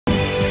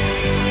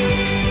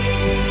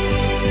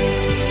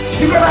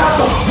You're going to have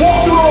to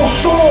walk through those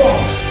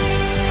storms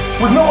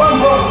with no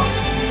umbrella.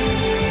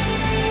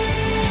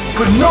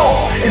 But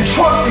know and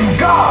trust in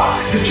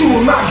God that you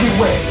will not get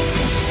wet.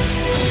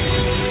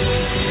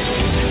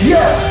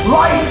 Yes,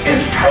 life is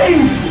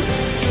painful.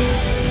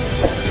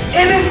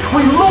 In it,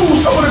 we lose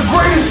some of the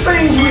greatest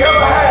things we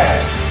ever had.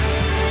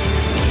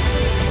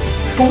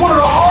 But one of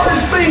the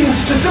hardest things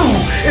to do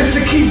is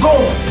to keep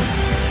going.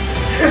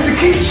 Is to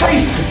keep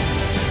chasing.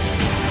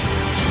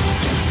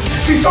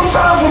 See,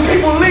 sometimes when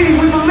people leave,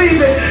 we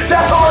believe that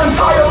that's our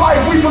entire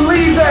life. We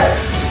believe that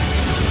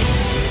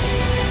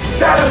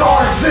that is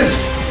our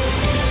existence.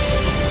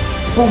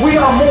 But we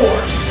are more.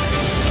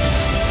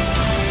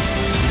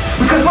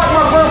 Because like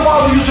my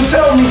grandfather used to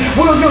tell me,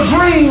 one of your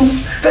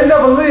dreams, they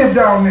never live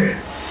down there.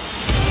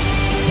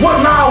 What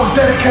now is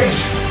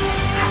dedication?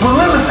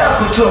 Relentless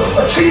effort to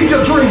achieve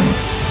your dreams.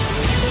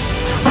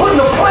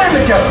 Putting a plan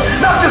together,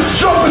 not just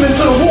jumping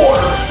into the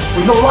water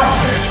with no life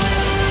vest.